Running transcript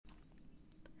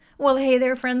Well, hey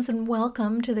there, friends, and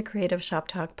welcome to the Creative Shop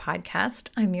Talk podcast.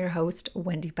 I'm your host,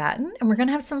 Wendy Batten, and we're going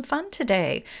to have some fun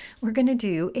today. We're going to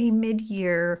do a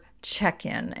mid-year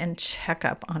check-in and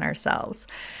check-up on ourselves.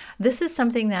 This is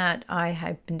something that I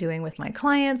have been doing with my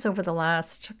clients over the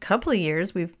last couple of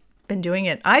years. I've been doing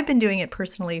it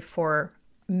personally for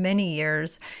many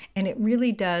years, and it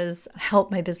really does help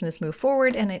my business move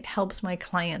forward, and it helps my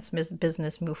clients'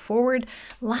 business move forward.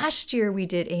 Last year, we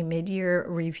did a mid-year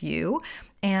review,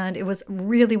 and it was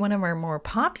really one of our more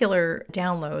popular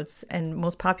downloads and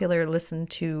most popular listened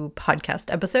to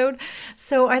podcast episode.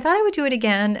 So I thought I would do it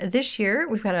again this year.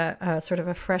 We've got a sort of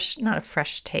a fresh, not a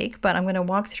fresh take, but I'm going to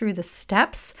walk through the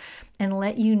steps and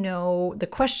let you know the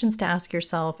questions to ask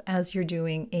yourself as you're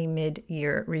doing a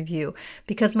mid-year review.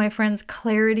 Because my friends,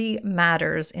 clarity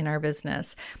matters in our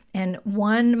business. And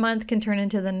 1 month can turn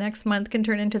into the next month, can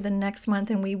turn into the next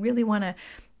month. And we really want to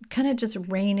kind of just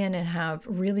rein in and have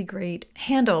really great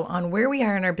handle on where we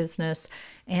are in our business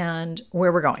and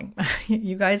where we're going.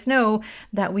 You guys know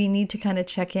that we need to kind of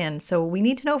check in. So we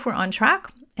need to know if we're on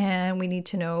track, and we need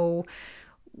to know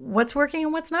what's working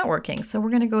and what's not working. So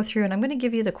we're going to go through, and I'm going to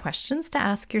give you the questions to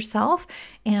ask yourself,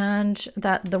 and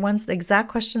the exact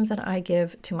questions that I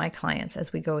give to my clients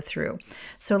as we go through.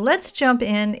 So let's jump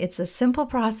in. It's a simple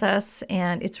process,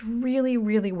 and it's really,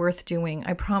 really worth doing.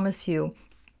 I promise you.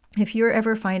 If you're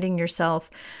ever finding yourself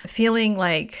feeling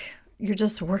like you're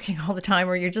just working all the time,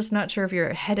 or you're just not sure if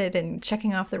you're headed and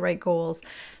checking off the right goals,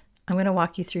 I'm going to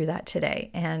walk you through that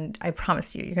today. And I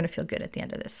promise you're going to feel good at the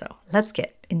end of this. So let's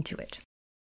get into it.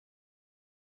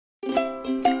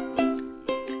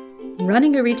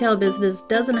 Running a retail business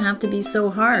doesn't have to be so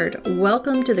hard.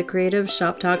 Welcome to the Creative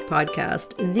Shop Talk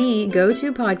podcast, the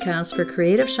go-to podcast for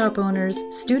creative shop owners,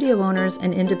 studio owners,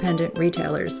 and independent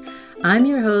retailers. I'm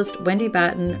your host, Wendy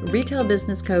Batten, retail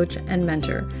business coach and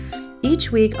mentor.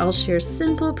 Each week, I'll share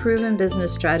simple, proven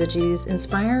business strategies,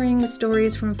 inspiring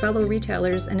stories from fellow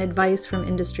retailers, and advice from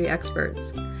industry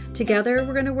experts. Together,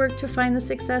 we're going to work to find the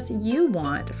success you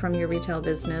want from your retail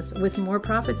business, with more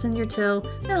profits in your till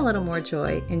and a little more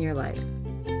joy in your life.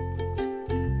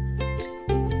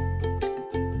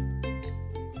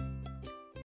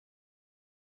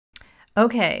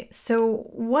 Okay, so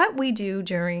what we do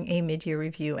during a mid-year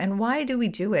review, and why do we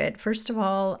do it? First of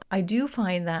all, I do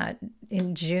find that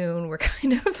in June, we're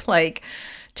kind of like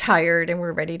tired and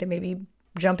we're ready to maybe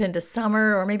jump into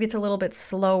summer, or maybe it's a little bit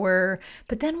slower.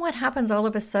 But then what happens all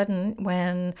of a sudden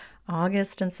when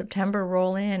August and September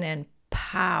roll in, and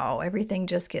pow, everything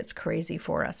just gets crazy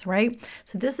for us, right?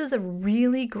 So this is a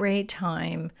really great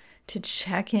time to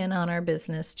check in on our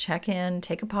business, check in,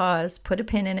 take a pause, put a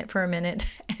pin in it for a minute,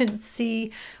 and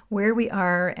see where we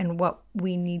are and what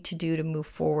we need to do to move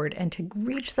forward and to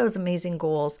reach those amazing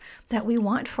goals that we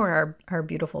want for our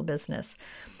beautiful business.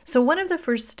 So one of the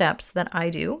first steps that I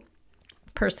do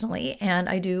personally, and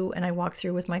I walk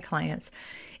through with my clients,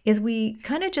 is we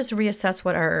kind of just reassess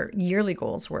what our yearly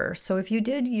goals were. So if you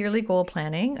did yearly goal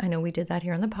planning, I know we did that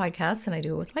here on the podcast, and I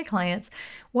do it with my clients.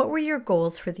 What were your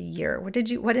goals for the year?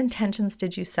 What intentions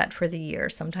did you set for the year?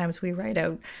 Sometimes we write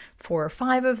out 4 or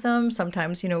 5 of them.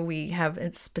 Sometimes, we have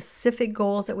specific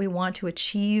goals that we want to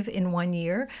achieve in one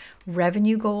year.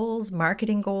 Revenue goals,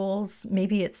 marketing goals,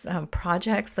 maybe it's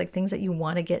projects, like things that you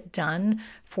want to get done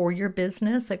for your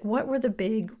business. Like, what were the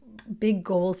big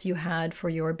goals you had for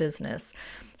your business?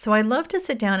 So I love to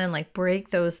sit down and break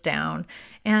those down.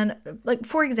 And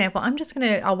for example,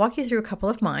 I'll walk you through a couple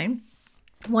of mine.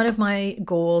 One of my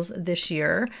goals this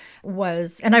year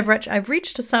was, and I've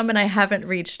reached some and I haven't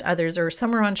reached others, or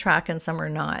some are on track and some are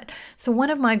not. So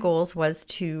one of my goals was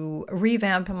to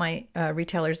revamp my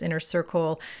Retailer's Inner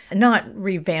Circle, not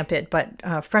revamp it,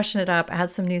 but freshen it up, add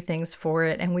some new things for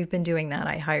it. And we've been doing that.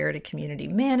 I hired a community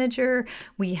manager.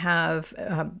 We have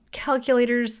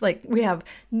calculators, we have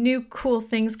new cool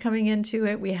things coming into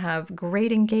it. We have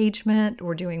great engagement.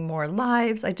 We're doing more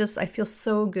lives. I feel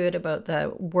so good about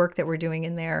the work that we're doing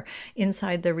in there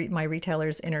inside my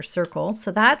Retailer's Inner Circle.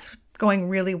 So that's going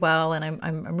really well, and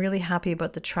I'm really happy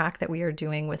about the track that we are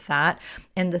doing with that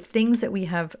and the things that we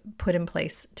have put in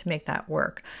place to make that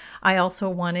work. I also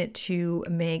wanted to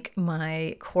make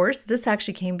my course. This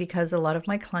actually came because a lot of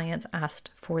my clients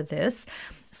asked for this.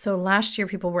 So last year,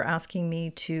 people were asking me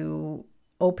to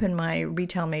open my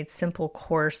Retail Made Simple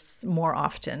course more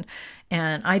often,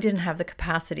 and I didn't have the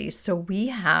capacity. So we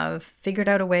have figured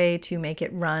out a way to make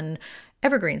it run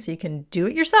evergreen. So you can do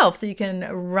it yourself. So you can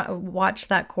watch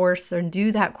that course or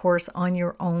do that course on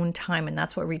your own time. And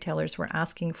that's what retailers were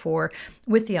asking for,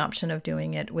 with the option of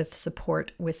doing it with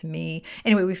support with me.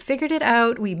 Anyway, we figured it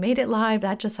out. We made it live.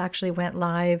 That just actually went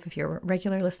live. If you're a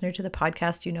regular listener to the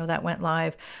podcast, you know that went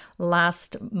live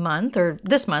last month, or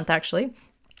this month actually.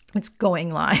 It's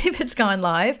going live. It's gone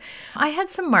live. I had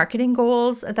some marketing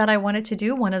goals that I wanted to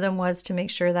do. One of them was to make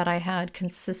sure that I had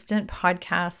consistent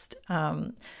podcast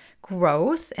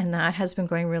growth, and that has been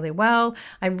going really well.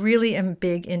 I really am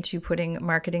big into putting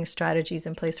marketing strategies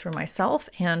in place for myself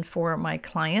and for my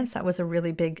clients. That was a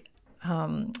really big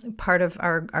part of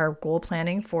our goal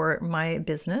planning for my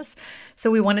business.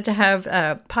 So we wanted to have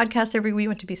a podcast every week. We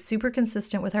want to be super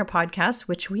consistent with our podcast,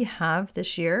 which we have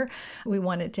this year. We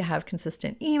wanted to have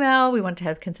consistent email. We wanted to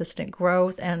have consistent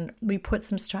growth, and we put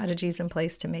some strategies in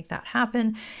place to make that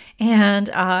happen. And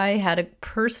I had a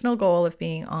personal goal of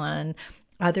being on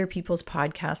other people's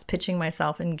podcasts, pitching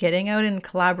myself and getting out and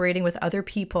collaborating with other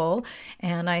people.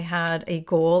 And I had a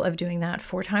goal of doing that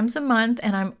 4 times a month,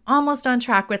 and I'm almost on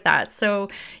track with that. So,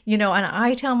 and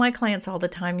I tell my clients all the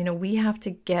time, we have to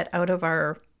get out of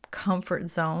our comfort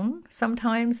zone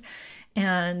sometimes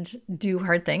and do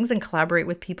hard things and collaborate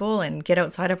with people and get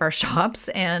outside of our shops.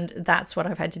 And that's what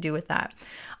I've had to do with that.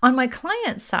 On my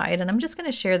client side, and I'm just going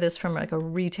to share this from like a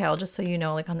retail, just so you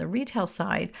know, like on the retail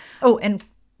side. Oh, and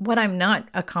what I'm not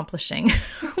accomplishing,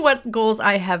 what goals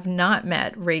I have not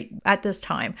met right at this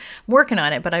time. I'm working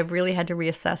on it, but I've really had to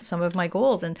reassess some of my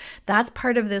goals. And that's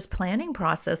part of this planning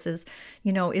process is,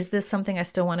 is this something I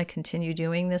still want to continue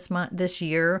doing this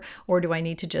year, or do I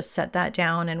need to just set that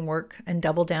down and work and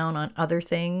double down on other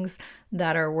things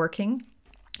that are working?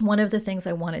 One of the things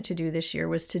I wanted to do this year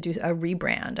was to do a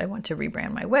rebrand. I want to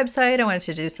rebrand my website. I wanted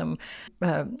to do some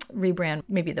rebrand,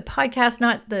 maybe the podcast,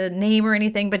 not the name or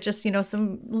anything, but just,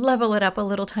 some level it up a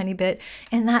little tiny bit.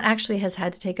 And that actually has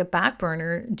had to take a back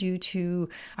burner due to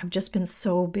I've just been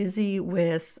so busy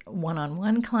with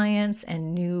one-on-one clients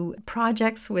and new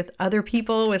projects with other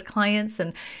people, with clients.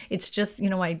 And it's just,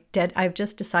 I've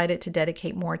just decided to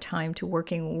dedicate more time to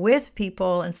working with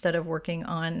people instead of working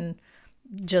on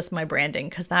just my branding,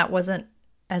 because that wasn't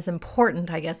as important,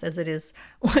 I guess, as it is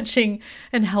watching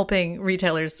and helping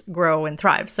retailers grow and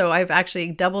thrive. So I've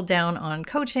actually doubled down on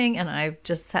coaching, and I've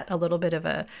just set a little bit of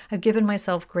I've given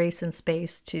myself grace and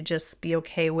space to just be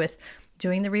okay with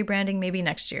doing the rebranding maybe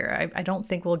next year. I don't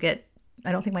think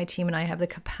my team and I have the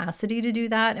capacity to do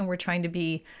that. And we're trying to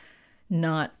be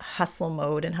not hustle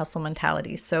mode and hustle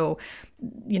mentality. So,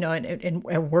 and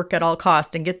work at all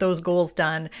cost and get those goals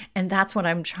done. And that's what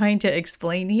I'm trying to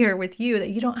explain here with you, that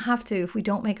you don't have to, if we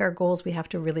don't make our goals, we have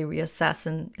to really reassess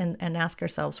and ask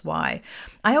ourselves why.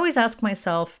 I always ask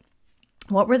myself,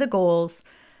 what were the goals?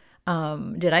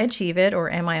 Did I achieve it,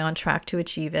 or am I on track to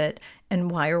achieve it?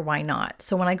 And why or why not?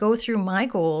 So when I go through my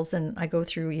goals, and I go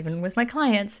through even with my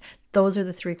clients, those are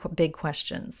the 3 big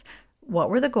questions. What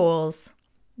were the goals?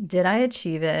 Did I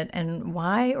achieve it? And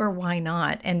why or why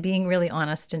not? And being really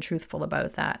honest and truthful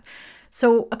about that.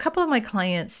 So a couple of my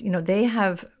clients, they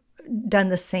have done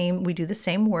the same. We do the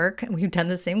same work. We've done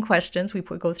the same questions. We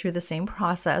go through the same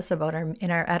process at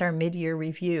our mid-year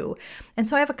review. And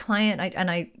so I have a client,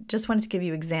 and I just wanted to give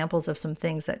you examples of some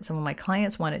things that some of my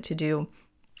clients wanted to do.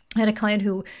 I had a client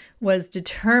who was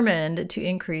determined to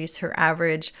increase her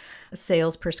average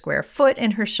sales per square foot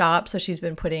in her shop. So she's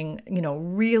been putting,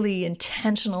 really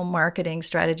intentional marketing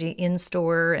strategy in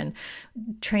store and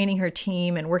training her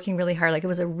team and working really hard. Like, it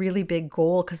was a really big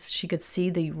goal because she could see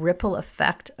the ripple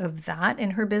effect of that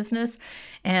in her business.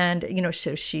 And,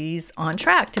 so she's on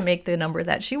track to make the number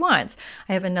that she wants.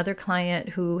 I have another client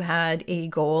who had a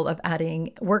goal of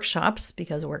adding workshops,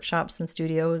 because workshops and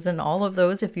studios and all of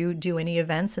those, if you do any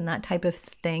events and that type of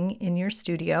thing in your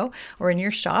studio or in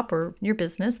your shop or your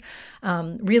business,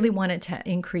 really wanted to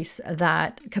increase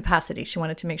that capacity. She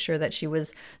wanted to make sure that she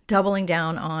was doubling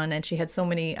down on, and she had so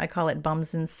many, I call it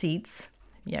bums in seats.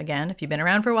 Yeah, again, if you've been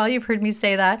around for a while, you've heard me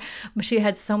say that. But she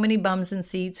had so many bums in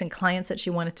seats and clients that she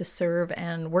wanted to serve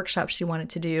and workshops she wanted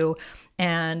to do.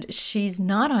 And she's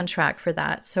not on track for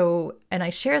that. So, and I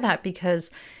share that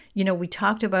because, we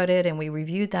talked about it and we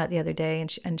reviewed that the other day,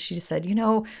 and she just said,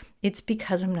 it's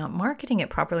because I'm not marketing it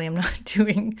properly. I'm not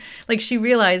doing, like, she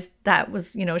realized that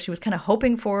was, she was kind of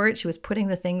hoping for it. She was putting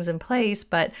the things in place,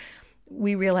 but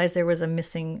we realized there was a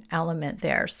missing element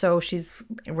there. So she's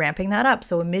ramping that up.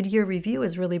 So a mid-year review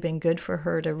has really been good for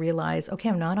her to realize, okay,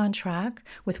 I'm not on track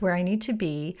with where I need to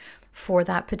be for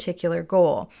that particular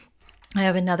goal. I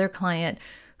have another client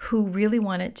who really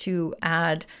wanted to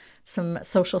add some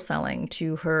social selling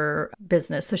to her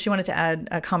business. So she wanted to add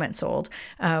a comment sold,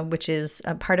 which is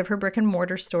a part of her brick and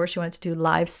mortar store. She wanted to do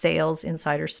live sales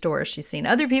inside her store. She's seen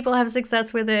other people have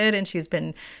success with it, and she's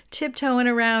been tiptoeing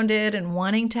around it and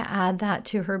wanting to add that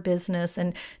to her business,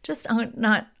 and just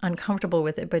not uncomfortable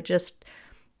with it, but just,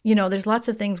 there's lots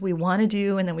of things we want to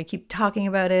do, and then we keep talking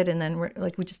about it, and then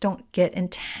we just don't get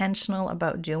intentional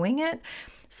about doing it.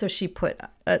 So she put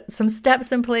some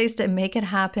steps in place to make it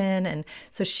happen. And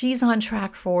so she's on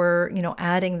track for,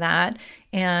 adding that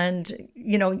and,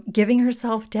 giving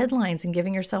herself deadlines and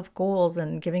giving herself goals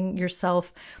and giving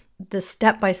yourself the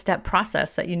step-by-step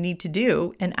process that you need to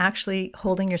do, and actually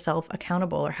holding yourself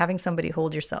accountable, or having somebody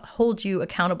hold you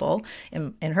accountable.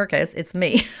 In her case, it's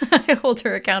me. I hold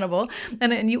her accountable.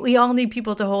 We all need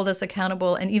people to hold us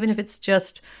accountable. And even if it's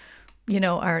just,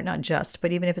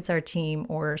 but even if it's our team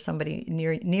or somebody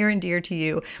near and dear to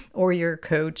you, or your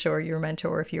coach or your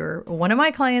mentor, if you're one of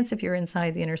my clients, if you're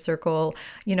inside the inner circle,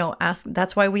 ask.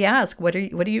 That's why we ask, what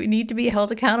do you need to be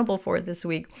held accountable for this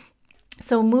week?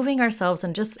 So moving ourselves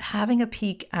and just having a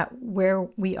peek at where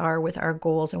we are with our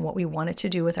goals and what we wanted to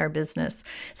do with our business.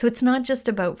 So it's not just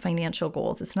about financial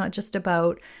goals. It's not just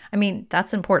about,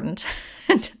 that's important.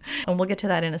 And we'll get to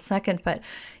that in a second, but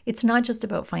it's not just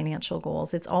about financial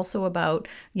goals. It's also about,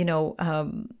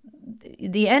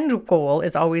 the end goal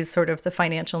is always sort of the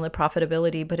financial and the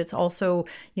profitability, but it's also,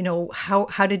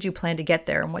 how did you plan to get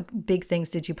there, and what big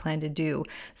things did you plan to do?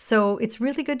 So it's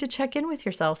really good to check in with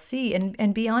yourself, see,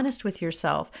 and be honest with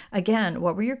yourself. Again,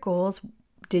 what were your goals?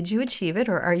 Did you achieve it,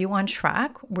 or are you on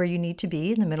track where you need to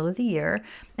be in the middle of the year?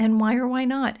 And why or why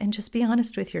not? And just be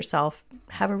honest with yourself.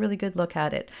 Have a really good look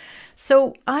at it.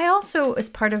 So I also, as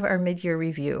part of our mid-year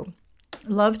review,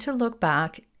 love to look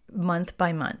back month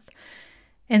by month.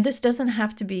 And this doesn't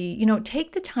have to be,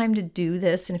 take the time to do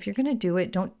this. And if you're going to do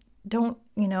it, don't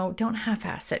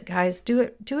half-ass it, guys. Do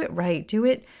it right. Do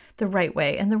it the right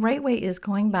way. And the right way is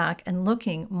going back and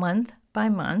looking month by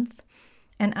month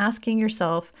and asking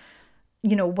yourself,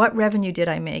 what revenue did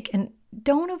I make? And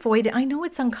don't avoid it. I know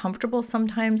it's uncomfortable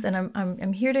sometimes, and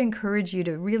I'm here to encourage you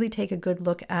to really take a good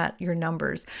look at your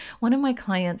numbers. One of my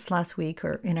clients last week,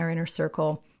 or in our inner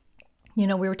circle, we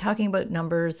were talking about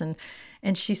numbers,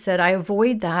 and she said, I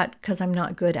avoid that because I'm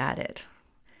not good at it.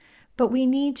 But we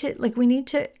need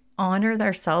to honor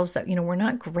ourselves that, we're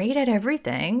not great at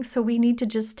everything. So we need to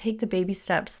just take the baby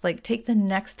steps, take the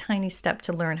next tiny step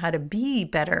to learn how to be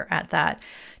better at that.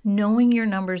 Knowing your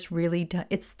numbers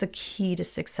it's the key to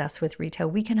success with retail.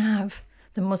 We can have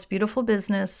the most beautiful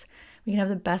business. We can have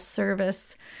the best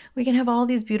service. We can have all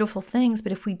these beautiful things.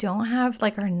 But if we don't have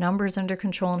our numbers under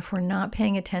control, and if we're not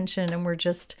paying attention, and we're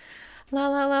just la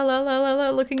la la la la la la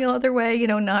looking the other way,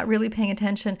 not really paying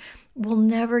attention, we'll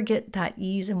never get that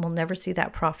ease, and we'll never see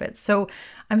that profit. So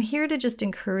I'm here to just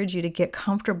encourage you to get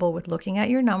comfortable with looking at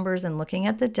your numbers and looking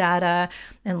at the data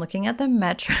and looking at the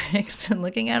metrics and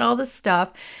looking at all the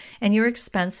stuff and your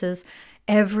expenses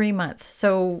every month.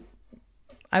 So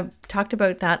I've talked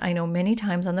about that, I know, many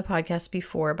times on the podcast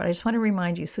before, but I just want to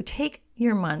remind you. So take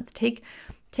your month, take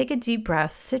a deep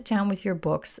breath, sit down with your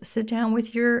books, sit down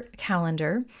with your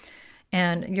calendar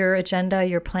and your agenda,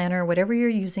 your planner, whatever you're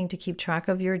using to keep track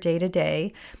of your day-to-day,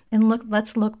 and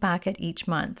let's look back at each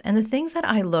month. And the things that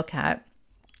I look at,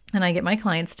 and I get my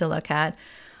clients to look at,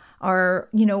 are,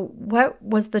 what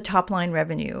was the top line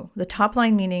revenue? The top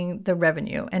line meaning the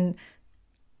revenue. And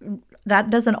that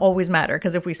doesn't always matter,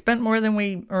 because if we spent more than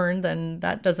we earned, then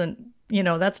that doesn't,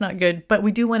 that's not good. But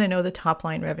we do want to know the top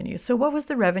line revenue. So what was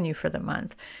the revenue for the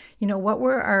month? What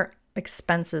were our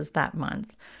expenses that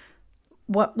month?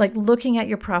 Looking at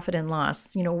your profit and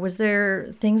loss, was there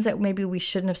things that maybe we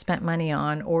shouldn't have spent money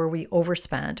on, or we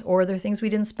overspent, or are there things we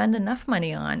didn't spend enough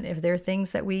money on? If there are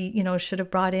things that we, should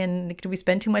have brought in, did we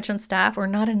spend too much on staff or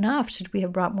not enough? Should we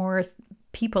have brought more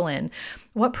people in?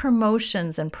 What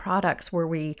promotions and products were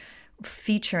we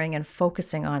featuring and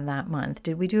focusing on that month?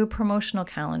 Did we do a promotional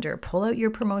calendar? Pull out your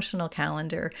promotional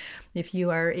calendar. If you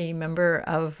are a member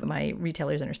of my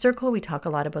Retailers Inner Circle, we talk a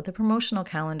lot about the promotional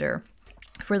calendar.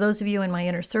 For those of you in my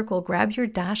inner circle, grab your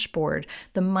dashboard,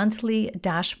 the monthly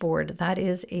dashboard. That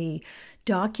is a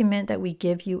document that we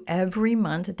give you every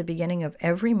month at the beginning of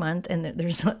every month. And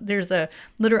there's a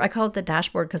I call it the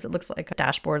dashboard because it looks like a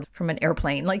dashboard from an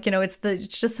airplane. It's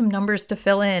just some numbers to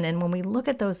fill in. And when we look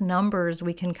at those numbers,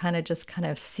 we can kind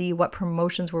of see what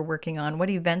promotions we're working on, what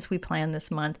events we plan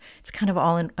this month. It's kind of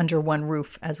all under one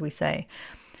roof, as we say.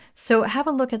 So have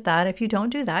a look at that. If you don't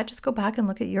do that, just go back and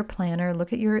look at your planner,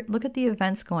 look at the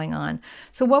events going on.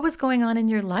 So what was going on in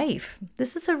your life?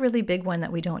 This is a really big one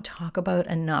that we don't talk about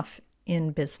enough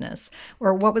in business,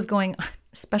 or what was going on,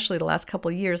 especially the last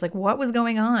couple of years, like what was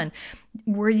going on?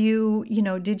 Were you,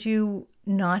 did you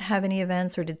not have any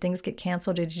events, or did things get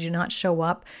canceled? Did you not show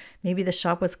up? Maybe the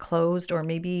shop was closed, or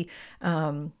maybe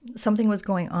something was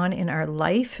going on in our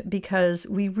life, because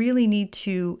we really need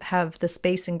to have the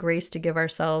space and grace to give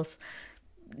ourselves,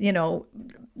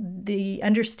 the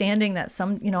understanding that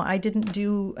I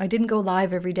didn't go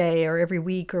live every day or every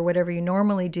week or whatever you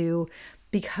normally do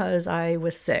because I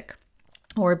was sick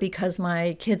or because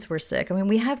my kids were sick. I mean,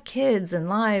 we have kids and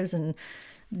lives and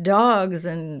dogs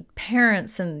and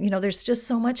parents, and there's just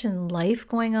so much in life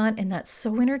going on, and that's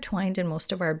so intertwined in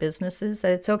most of our businesses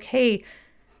that it's okay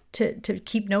to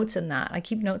keep notes in that. I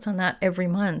keep notes on that every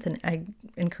month, and I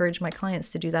encourage my clients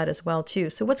to do that as well too.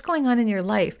 So what's going on in your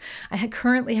life? I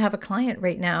currently have a client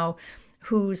right now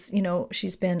who's,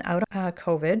 she's been out of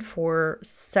COVID for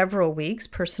several weeks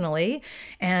personally,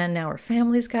 and now her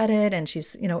family's got it, and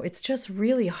she's, it's just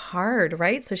really hard,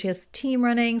 right? So she has team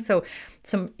running, so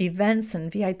some events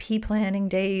and VIP planning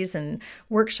days and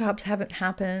workshops haven't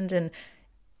happened, and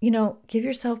give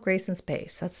yourself grace and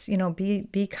space. That's,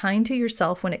 be kind to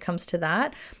yourself when it comes to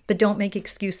that, but don't make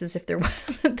excuses if there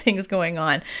wasn't things going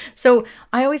on. So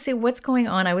I always say, what's going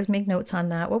on? I always make notes on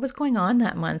that. What was going on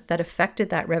that month that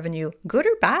affected that revenue, good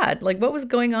or bad? Like what was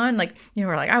going on? Like,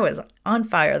 we're like, I was on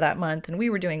fire that month and we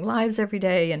were doing lives every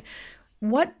day. And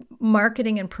what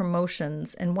marketing and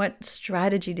promotions and what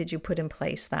strategy did you put in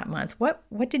place that month?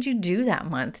 What did you do that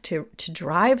month to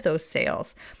drive those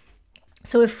sales?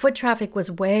 So if foot traffic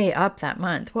was way up that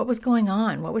month, what was going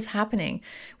on? What was happening?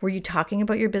 Were you talking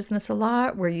about your business a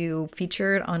lot? Were you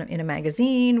featured in a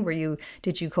magazine?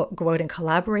 Did you go out and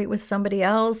collaborate with somebody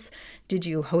else? Did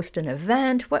you host an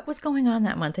event? What was going on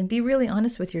that month? And be really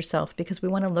honest with yourself, because we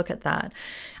want to look at that.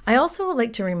 I also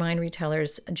like to remind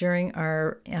retailers during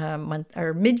our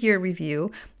mid-year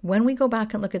review, when we go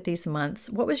back and look at these months,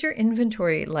 what was your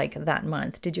inventory like that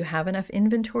month? Did you have enough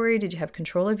inventory? Did you have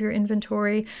control of your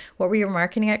inventory? What were your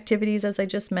marketing activities, as I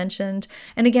just mentioned?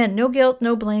 And again, no guilt,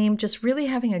 no blame, just really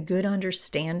having a good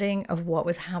understanding of what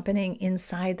was happening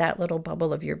inside that little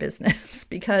bubble of your business,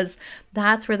 because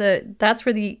that's where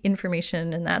the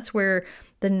information and that's where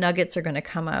the nuggets are going to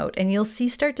come out, and you'll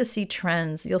start to see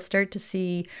trends. You'll start to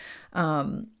see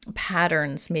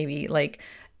patterns, maybe like,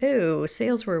 oh,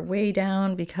 sales were way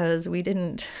down because we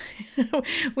didn't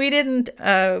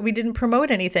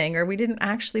promote anything, or we didn't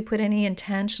actually put any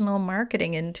intentional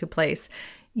marketing into place.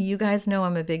 You guys know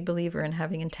I'm a big believer in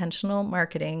having intentional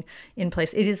marketing in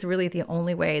place. It is really the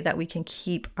only way that we can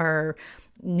keep our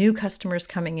new customers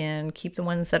coming in, keep the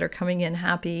ones that are coming in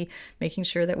happy, making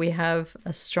sure that we have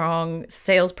a strong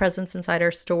sales presence inside our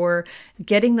store,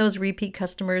 getting those repeat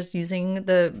customers using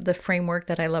the framework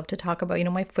that I love to talk about,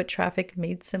 my foot traffic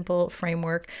made simple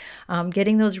framework,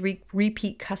 getting those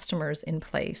repeat customers in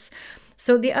place.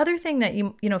 So the other thing that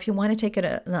if you want to take it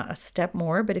a step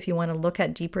more, but if you want to look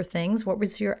at deeper things, what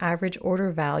was your average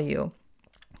order value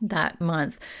that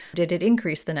month? Did it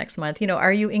increase the next month?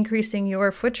 Are you increasing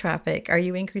your foot traffic? Are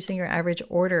you increasing your average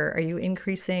order? Are you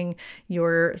increasing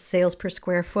your sales per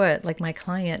square foot, like my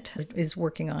client is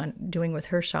working on doing with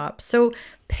her shop? So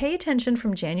pay attention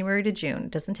from January to June.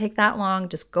 It doesn't take that long.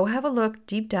 Just go have a look,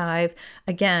 deep dive.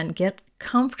 Again, get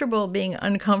comfortable being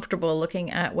uncomfortable,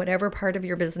 looking at whatever part of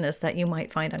your business that you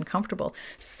might find uncomfortable.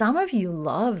 Some of you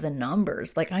love the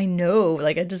numbers.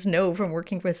 I just know from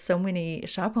working with so many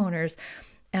shop owners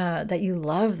that you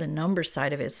love the number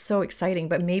side of it. It's so exciting,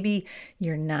 but maybe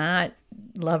you're not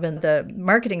loving the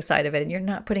marketing side of it and you're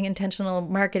not putting intentional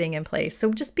marketing in place.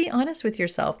 So just be honest with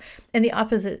yourself. And the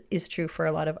opposite is true for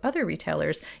a lot of other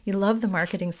retailers. You love the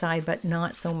marketing side, but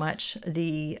not so much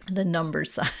the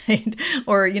numbers side.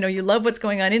 Or, you love what's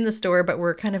going on in the store, but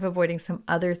we're kind of avoiding some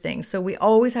other things. So we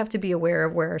always have to be aware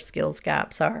of where our skills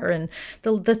gaps are, and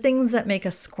the things that make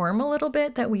us squirm a little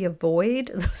bit that we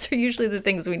avoid, those are usually the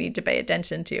things we need to pay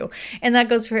attention to. And that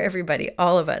goes for everybody,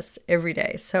 all of us, every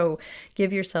day. So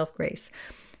give yourself grace.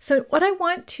 So what I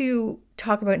want to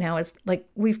talk about now is,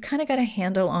 we've kind of got a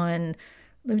handle on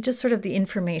just sort of the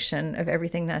information of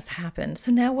everything that's happened.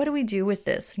 So now what do we do with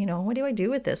this? What do I do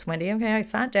with this, Wendy? Okay, I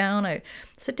sit down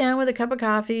with a cup of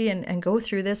coffee and go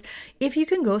through this. If you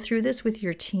can go through this with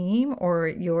your team, or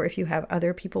if you have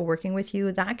other people working with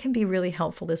you, that can be really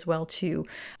helpful as well too.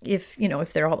 If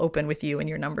they're all open with you and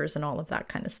your numbers and all of that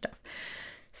kind of stuff.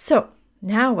 So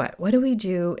now what? What do we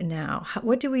do now?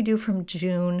 What do we do from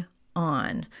June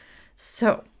on?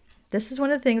 So this is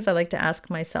one of the things I like to ask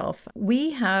myself.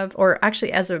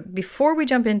 Before we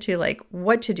jump into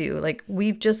what to do,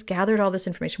 we've just gathered all this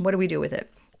information. What do we do with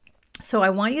it? So I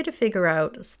want you to figure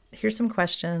out, here's some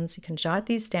questions. You can jot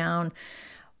these down.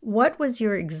 What was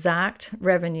your exact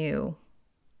revenue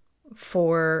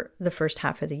for the first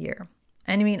half of the year?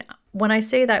 And I mean, when I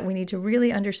say that, we need to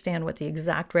really understand what the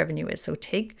exact revenue is. So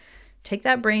take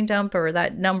that brain dump or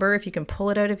that number, if you can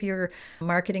pull it out of your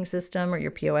marketing system or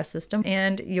your POS system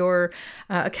and your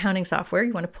accounting software.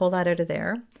 You want to pull that out of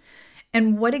there.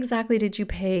 And what exactly did you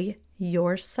pay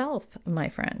yourself, my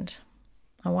friend?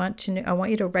 I want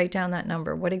you to write down that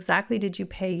number. What exactly did you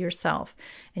pay yourself?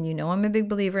 And you know I'm a big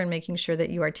believer in making sure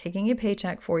that you are taking a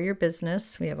paycheck for your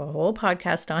business. We have a whole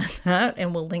podcast on that,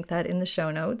 and we'll link that in the show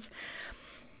notes.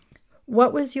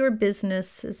 What was your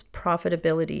business's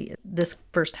profitability this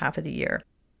first half of the year?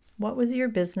 What was your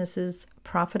business's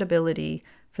profitability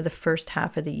for the first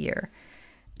half of the year?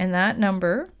 And that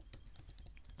number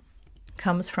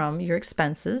comes from your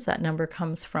expenses. That number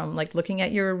comes from like looking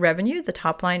at your revenue, the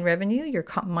top line revenue,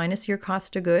 minus your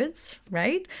cost of goods,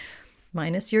 right?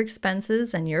 Minus your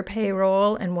expenses and your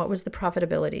payroll. And what was the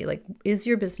profitability? Like, is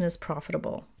your business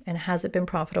profitable? And has it been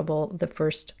profitable the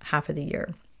first half of the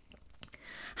year?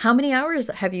 How many hours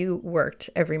have you worked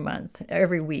every month,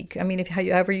 every week? I mean,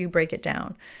 however you break it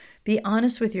down, be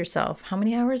honest with yourself. How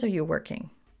many hours are you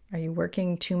working? Are you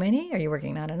working too many? Are you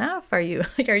working not enough? Are you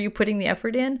putting the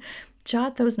effort in?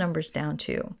 Jot those numbers down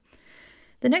too.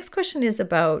 The next question is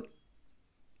about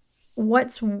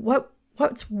what's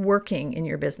working in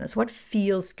your business? What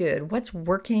feels good? What's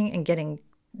working and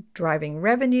driving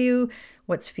revenue?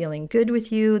 What's feeling good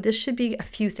with you? This should be a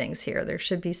few things here. There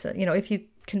should be some, if you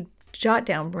can jot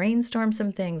down, brainstorm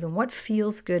some things and what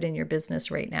feels good in your business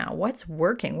right now. What's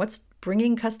working? What's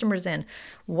bringing customers in?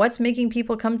 What's making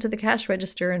people come to the cash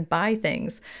register and buy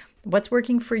things? What's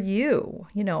working for you?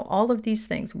 All of these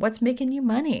things. What's making you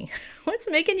money? What's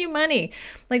making you money?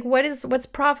 Like what's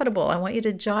profitable? I want you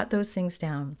to jot those things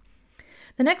down.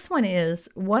 The next one is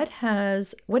what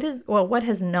has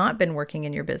not been working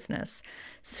in your business?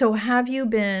 So have you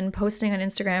been posting on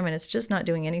Instagram and it's just not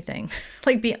doing anything?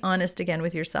 Like, be honest again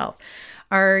with yourself.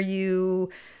 Are you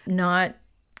not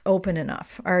open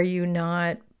enough? Are you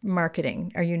not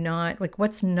marketing? Are you not, like,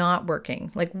 what's not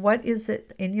working? Like, what is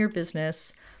it in your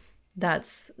business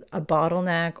that's a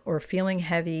bottleneck or feeling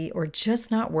heavy or just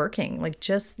not working? Like,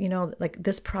 just, like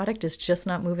this product is just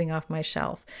not moving off my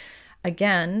shelf.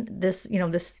 Again, this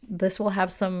will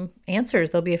have some answers.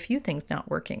 There'll be a few things not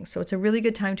working. So it's a really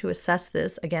good time to assess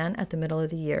this again at the middle of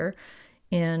the year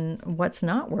in what's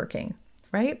not working,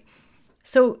 right?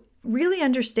 So really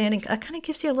understanding, that kind of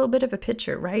gives you a little bit of a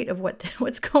picture, right, of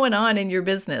what's going on in your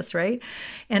business, right?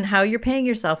 And how you're paying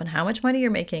yourself and how much money you're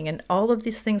making. And all of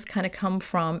these things kind of come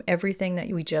from everything that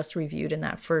we just reviewed in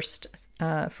that first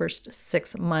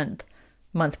 6 month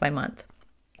by month.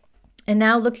 And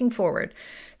now looking forward.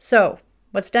 So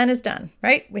what's done is done,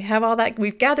 right? We have all that.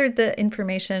 We've gathered the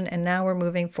information and now we're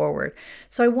moving forward.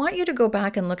 So I want you to go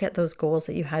back and look at those goals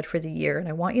that you had for the year. And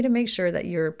I want you to make sure that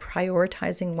you're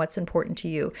prioritizing what's important to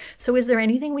you. So is there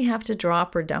anything we have to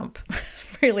drop or dump?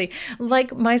 Really,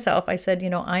 like myself, I said,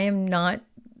 I am not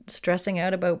stressing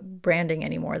out about branding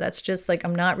anymore. That's just like,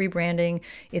 I'm not rebranding.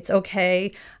 It's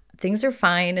okay. Things are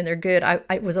fine and they're good.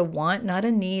 It was a want, not a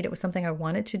need. It was something I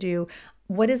wanted to do.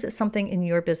 What is it something in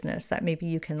your business that maybe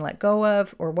you can let go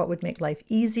of, or what would make life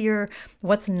easier?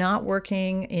 What's not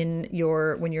working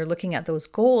when you're looking at those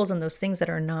goals and those things that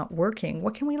are not working?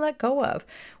 What can we let go of?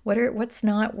 What's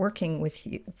not working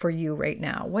for you right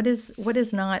now? What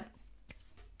is not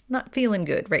feeling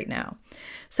good right now?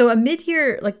 So a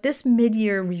mid-year, like this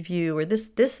mid-year review, or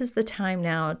this is the time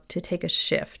now to take a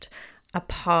shift, a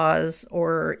pause,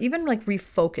 or even like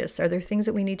refocus. Are there things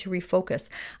that we need to refocus?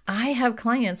 I have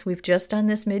clients, we've just done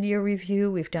this mid-year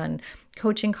review, we've done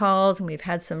coaching calls, and we've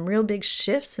had some real big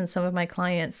shifts in some of my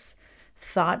clients'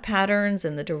 thought patterns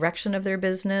and the direction of their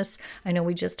business. I know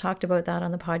we just talked about that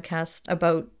on the podcast,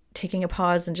 about taking a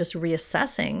pause and just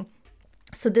reassessing.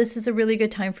 So this is a really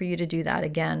good time for you to do that.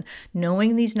 Again,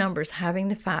 knowing these numbers, having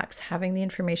the facts, having the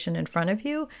information in front of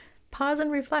you. Pause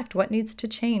and reflect what needs to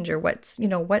change, or what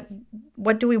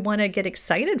do we want to get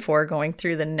excited for going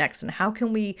through the next, and how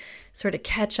can we sort of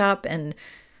catch up, and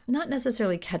not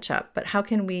necessarily catch up, but how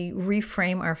can we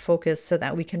reframe our focus so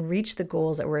that we can reach the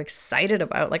goals that we're excited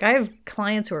about? Like, I have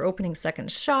clients who are opening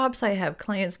second shops. I have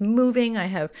clients moving. I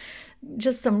have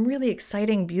just some really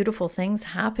exciting, beautiful things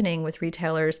happening with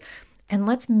retailers. And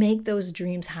let's make those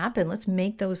dreams happen. Let's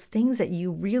make those things that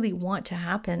you really want to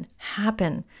happen.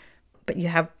 But you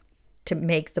have to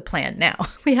make the plan now.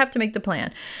 We have to make the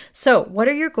plan. So what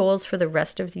are your goals for the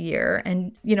rest of the year?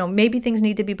 And, maybe things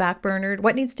need to be backburnered.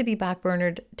 What needs to be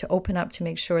backburnered to open up to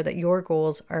make sure that your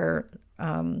goals are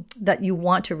that you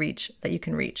want to reach, that you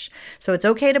can reach? So it's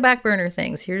okay to backburner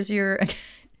things. Here's your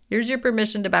Here's your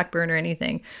permission to back burner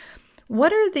anything.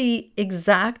 What are the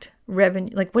exact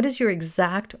revenue, like what is your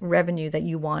exact revenue that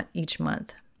you want each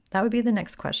month? That would be the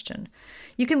next question.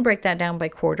 You can break that down by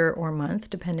quarter or month,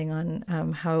 depending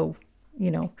on how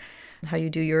you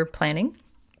do your planning.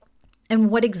 And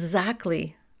what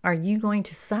exactly are you going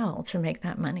to sell to make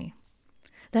that money?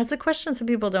 That's a question some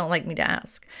people don't like me to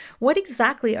ask. What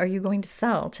exactly are you going to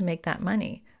sell to make that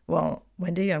money? Well,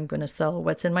 Wendy, I'm going to sell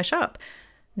what's in my shop.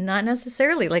 Not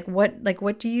necessarily.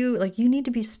 What do you, you need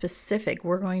to be specific.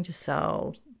 We're going to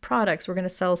sell products. We're going to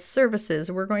sell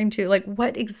services. We're going to,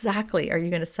 what exactly are you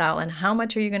going to sell and how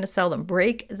much are you going to sell them?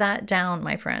 Break that down,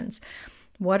 my friends.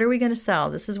 What are we going to sell?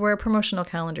 This is where a promotional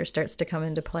calendar starts to come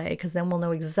into play, because then we'll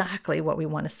know exactly what we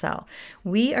want to sell.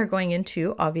 We are going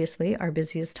into, obviously, our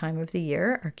busiest time of the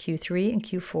year. Our Q3 and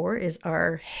Q4 is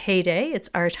our heyday. It's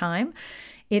our time.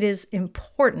 It is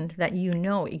important that you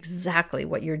know exactly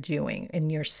what you're doing in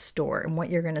your store and what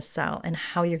you're going to sell and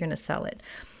how you're going to sell it.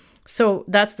 So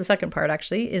that's the second part,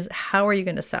 actually, is how are you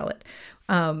going to sell it?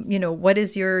 What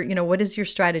is your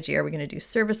strategy? Are we going to do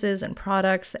services and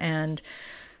products? And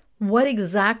what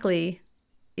exactly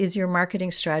is your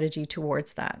marketing strategy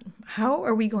towards that? How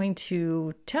are we going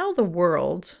to tell the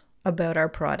world about our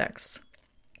products,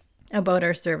 about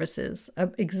our services,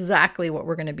 exactly what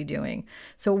we're going to be doing?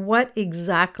 So what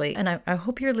exactly, and I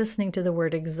hope you're listening to the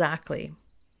word exactly.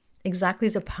 Exactly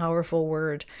is a powerful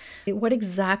word. What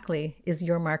exactly is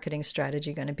your marketing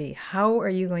strategy going to be? How are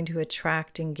you going to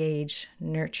attract, engage,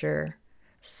 nurture,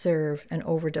 serve, and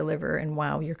over-deliver and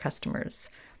wow your customers?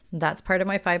 That's part of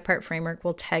my 5-part framework.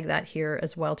 We'll tag that here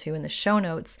as well too in the show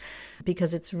notes,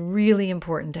 because it's really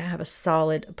important to have a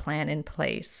solid plan in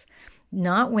place.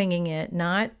 Not winging it,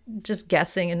 not just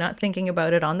guessing and not thinking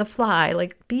about it on the fly.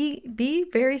 Be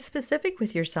very specific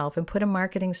with yourself and put a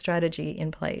marketing strategy in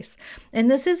place.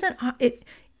 And this isn't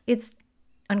it's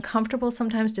uncomfortable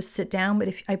sometimes to sit down,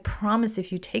 but I promise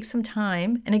if you take some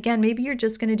time, and again, maybe you're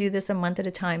just going to do this a month at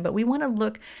a time, but we want to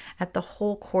look at the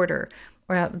whole quarter,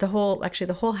 or the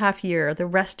whole half year, the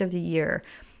rest of the year.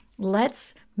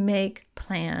 Let's make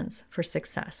plans for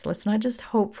success. Let's not just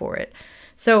hope for it.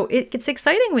 So it's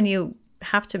exciting when you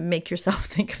have to make yourself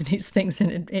think of these things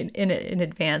in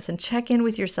advance and check in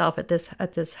with yourself at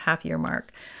this half year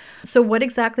mark. So what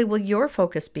exactly will your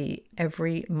focus be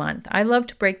every month? I love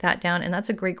to break that down, and that's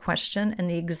a great question. And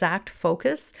the exact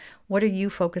focus, what are you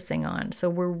focusing on? So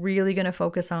we're really going to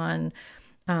focus on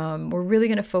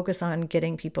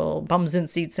getting people bums in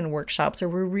seats in workshops, or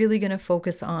we're really going to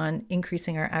focus on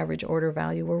increasing our average order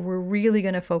value, or we're really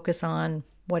going to focus on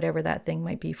whatever that thing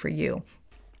might be for you.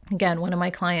 Again, one of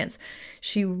my clients,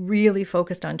 she really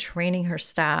focused on training her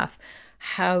staff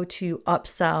how to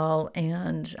upsell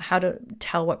and how to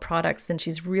tell what products. And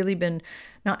she's really been,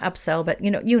 not upsell, but you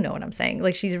know what I'm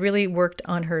saying. She's really worked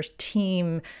on her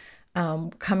team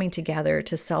coming together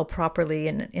to sell properly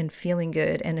and feeling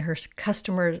good. And her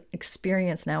customer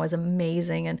experience now is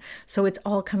amazing. And so it's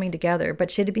all coming together, but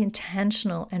she had to be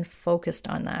intentional and focused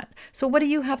on that. So what do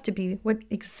you have to be? What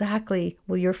exactly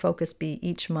will your focus be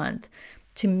each month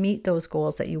to meet those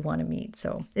goals that you want to meet?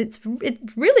 So it's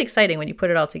really exciting when you put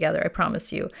it all together, I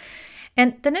promise you.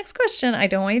 And the next question, I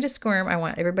don't want you to squirm. I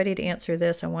want everybody to answer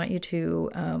this. I want you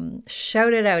to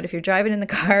shout it out. If you're driving in the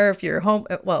car, if you're home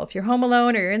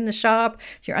alone, or you're in the shop,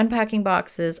 if you're unpacking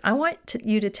boxes, I want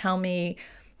you to tell me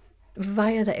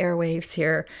via the airwaves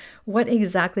here, what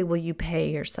exactly will you pay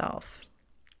yourself?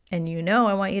 And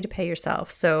I want you to pay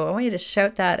yourself. So I want you to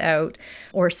shout that out,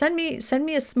 or send me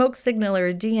a smoke signal or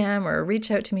a DM, or reach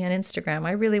out to me on Instagram.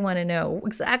 I really want to know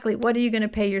exactly what are you going to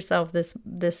pay yourself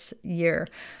this year,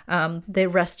 the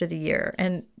rest of the year.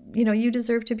 And you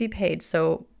deserve to be paid.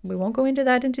 So we won't go into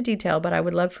that into detail, but I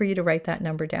would love for you to write that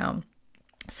number down.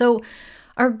 So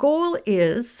our goal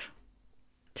is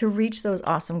to reach those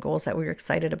awesome goals that we're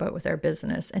excited about with our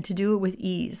business, and to do it with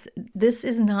ease. This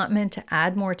is not meant to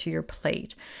add more to your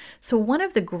plate. So one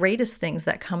of the greatest things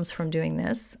that comes from doing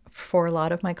this for a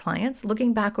lot of my clients,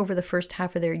 looking back over the first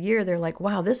half of their year, they're like,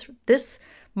 wow, this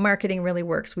marketing really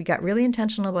works. We got really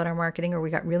intentional about our marketing, or we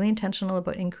got really intentional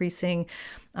about increasing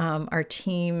our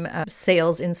team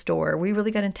sales in store. We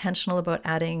really got intentional about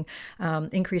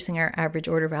increasing our average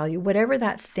order value, whatever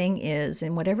that thing is,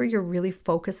 and whatever you're really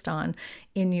focused on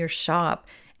in your shop.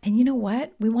 And you know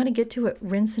what? We want to get to it,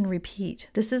 rinse and repeat.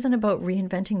 This isn't about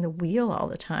reinventing the wheel all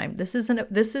the time. This is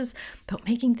about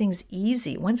making things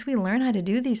easy. Once we learn how to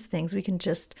do these things, we can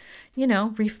just,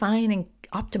 refine and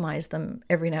optimize them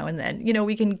every now and then.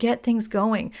 We can get things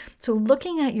going. So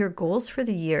looking at your goals for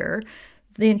the year,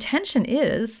 the intention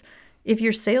is if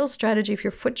your sales strategy, if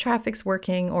your foot traffic's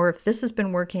working, or if this has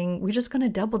been working, we're just going to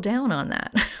double down on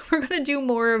that. We're going to do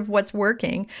more of what's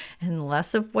working and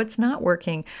less of what's not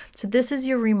working. So this is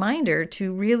your reminder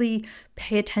to really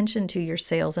pay attention to your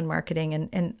sales and marketing.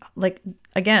 And like,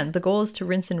 again, the goal is to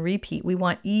rinse and repeat. We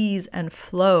want ease and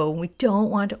flow. We don't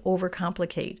want to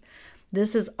overcomplicate.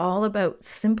 This is all about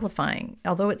simplifying.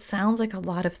 Although it sounds like a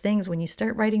lot of things, when you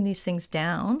start writing these things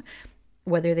down,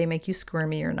 whether they make you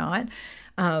squirmy or not,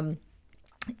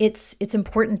 it's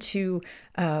important to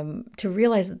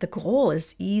realize that the goal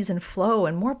is ease and flow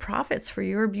and more profits for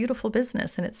your beautiful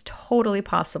business, and it's totally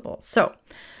possible. So,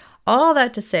 all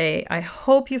that to say, I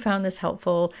hope you found this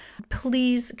helpful.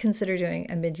 Please consider doing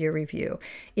a mid-year review.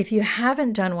 If you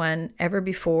haven't done one ever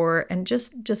before, and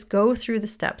just go through the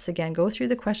steps again, go through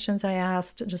the questions I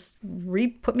asked, just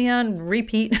put me on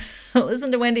repeat,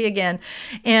 listen to Wendy again,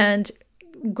 and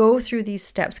go through these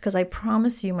steps, because I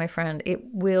promise you, my friend,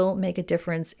 it will make a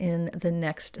difference in the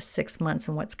next 6 months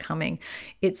and what's coming.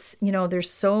 It's, there's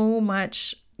so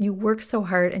much, you work so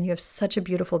hard and you have such a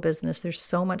beautiful business. There's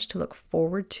so much to look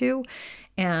forward to.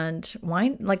 And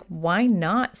why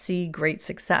not see great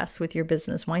success with your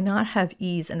business? Why not have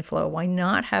ease and flow? Why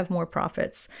not have more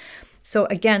profits? So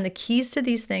again, the keys to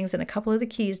these things, and a couple of the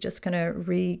keys, just going to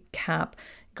recap.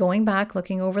 Going back,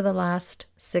 looking over the last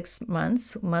 6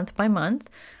 months, month by month,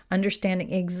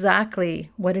 understanding exactly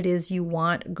what it is you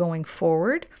want going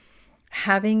forward,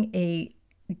 having a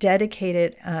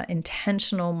dedicated,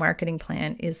 intentional marketing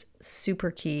plan is super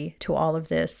key to all of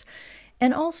this.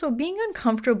 And also being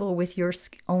uncomfortable with your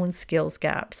own skills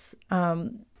gaps.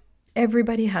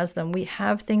 Everybody has them. We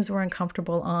have things we're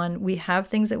uncomfortable on. We have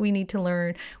things that we need to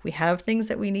learn. We have things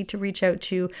that we need to reach out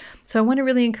to. So I want to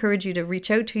really encourage you to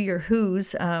reach out to your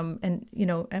who's. And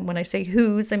when I say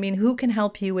who's, I mean, who can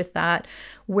help you with that?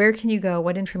 Where can you go?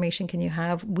 What information can you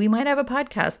have? We might have a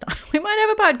podcast. We might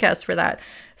have a podcast for that.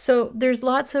 So there's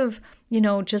lots of,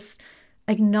 just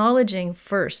acknowledging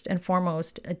first and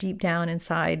foremost, deep down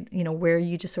inside, where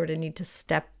you just sort of need to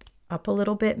step up a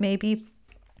little bit, maybe.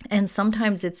 And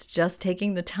sometimes it's just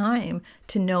taking the time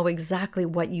to know exactly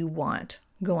what you want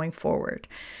going forward.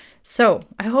 So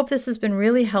I hope this has been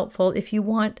really helpful. If you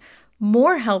want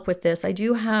more help with this, I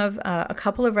do have a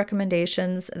couple of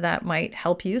recommendations that might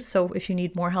help you. So if you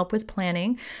need more help with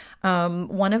planning,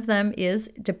 one of them is,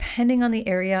 depending on the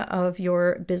area of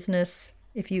your business,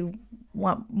 if you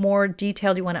want more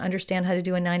detailed, you want to understand how to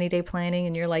do a 90-day planning,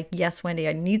 and you're like, yes, Wendy,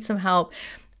 I need some help.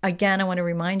 Again, I want to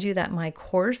remind you that my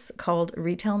course called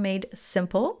Retail Made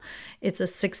Simple, it's a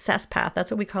success path. That's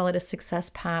what we call it, a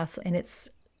success path. And it's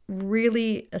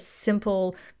really a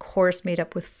simple course made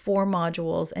up with 4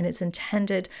 modules. And it's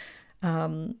intended,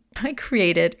 I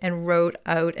created and wrote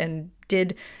out and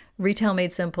did Retail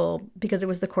Made Simple because it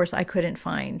was the course I couldn't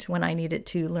find when I needed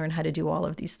to learn how to do all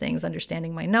of these things,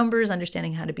 understanding my numbers,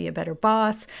 understanding how to be a better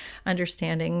boss,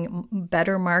 understanding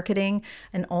better marketing,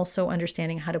 and also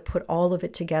understanding how to put all of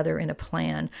it together in a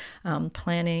plan.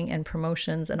 Planning and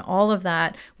promotions and all of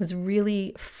that was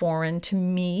really foreign to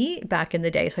me back in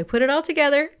the day. So I put it all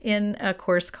together in a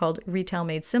course called Retail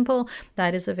Made Simple.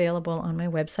 That is available on my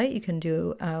website. You can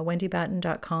do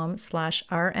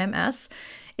wendybatten.com/RMS.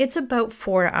 It's about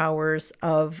 4 hours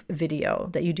of video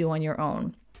that you do on your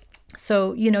own.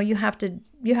 So, you have to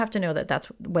know that that's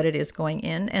what it is going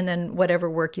in, and then whatever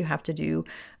work you have to do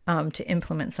to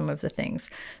implement some of the things.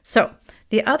 So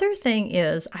the other thing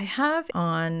is, I have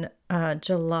on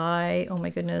July, oh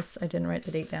my goodness, I didn't write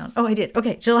the date down. Oh, I did.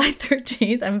 Okay, July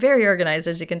 13th. I'm very organized,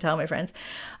 as you can tell, my friends.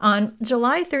 On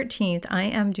July 13th, I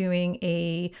am doing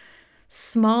a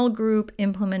small group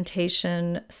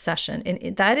implementation session.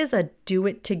 And that is a do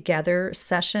it together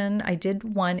session. I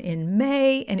did one in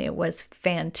May and it was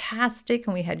fantastic.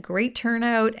 And we had great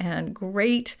turnout and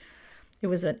it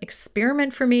was an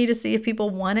experiment for me to see if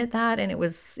people wanted that. And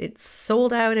it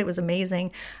sold out. It was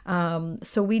amazing.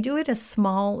 So we do it a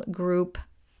small group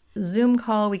Zoom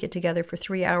call. We get together for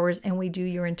 3 hours and we do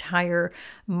your entire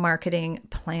marketing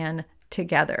plan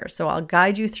together. So I'll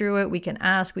guide you through it. We can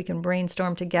ask, we can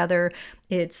brainstorm together.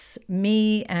 It's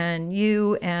me and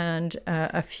you and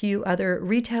a few other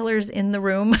retailers in the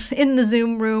room, in the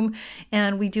Zoom room,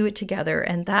 and we do it together.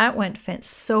 And that went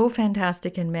so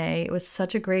fantastic in May. It was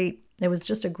just a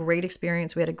great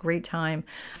experience. We had a great time.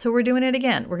 So we're doing it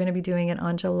again. We're going to be doing it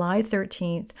on July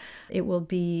 13th. It will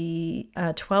be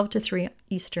 12 to 3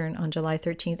 Eastern on July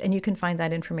 13th. And you can find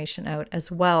that information out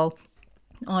as well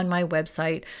on my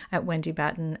website at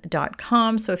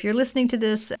wendybatten.com. So if you're listening to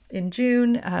this in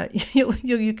June,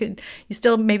 you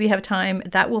still maybe have time.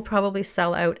 That will probably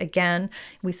sell out again.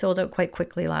 We sold out quite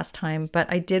quickly last time,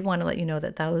 but I did want to let you know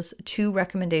that those 2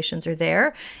 recommendations are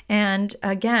there. And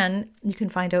again, you can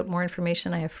find out more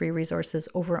information. I have free resources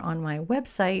over on my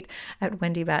website at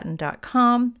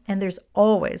wendybatten.com. And there's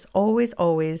always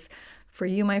for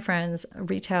you, my friends,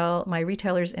 my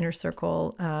Retailers Inner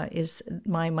Circle is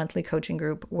my monthly coaching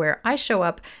group where I show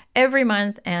up every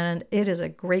month, and it is a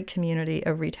great community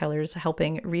of retailers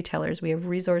helping retailers. We have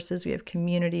resources, we have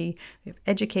community, we have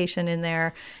education in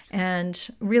there, and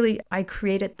really I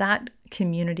created that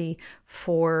community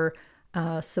for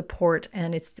support,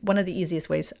 and it's one of the easiest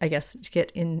ways, I guess, to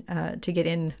get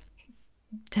in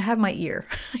to have my ear,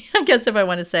 I guess, if I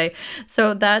want to say.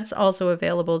 So that's also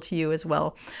available to you as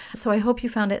well. So I hope you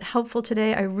found it helpful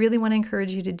today. I really want to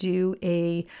encourage you to do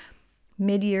a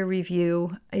mid-year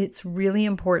review. It's really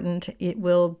important. It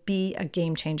will be a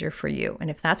game changer for you.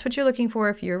 And if that's what you're looking for,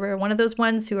 if you're one of those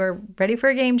ones who are ready for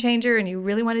a game changer and you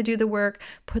really want to do the work,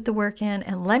 put the work in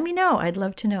and let me know. I'd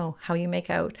love to know how you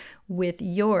make out with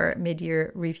your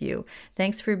mid-year review.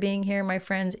 Thanks for being here, my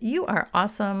friends. You are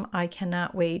awesome. I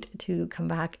cannot wait to come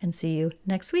back and see you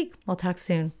next week. We'll talk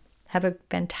soon. Have a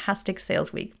fantastic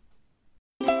sales week.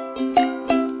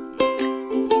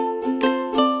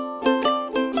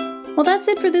 Well, that's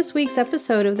it for this week's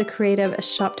episode of the Creative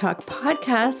Shop Talk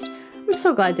podcast. I'm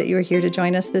so glad that you're here to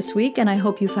join us this week, and I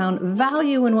hope you found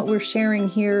value in what we're sharing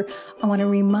here. I want to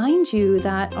remind you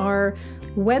that our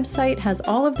website has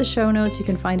all of the show notes. You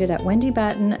can find it at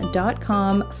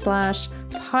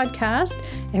wendybatten.com/podcast.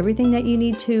 Everything that you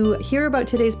need to hear about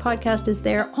today's podcast is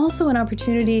there. Also an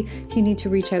opportunity if you need to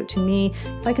reach out to me.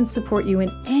 If I can support you in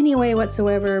any way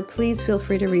whatsoever, please feel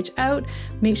free to reach out.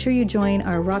 Make sure you join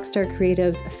our Rockstar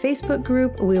Creatives Facebook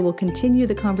group. We will continue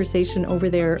the conversation over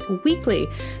there weekly.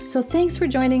 So thanks for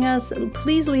joining us.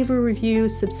 Please leave a review,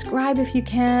 subscribe if you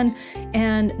can,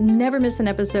 and never miss an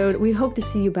episode. We hope to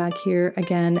see you back here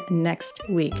again next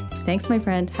week. Thanks, my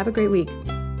friend. Have a great week.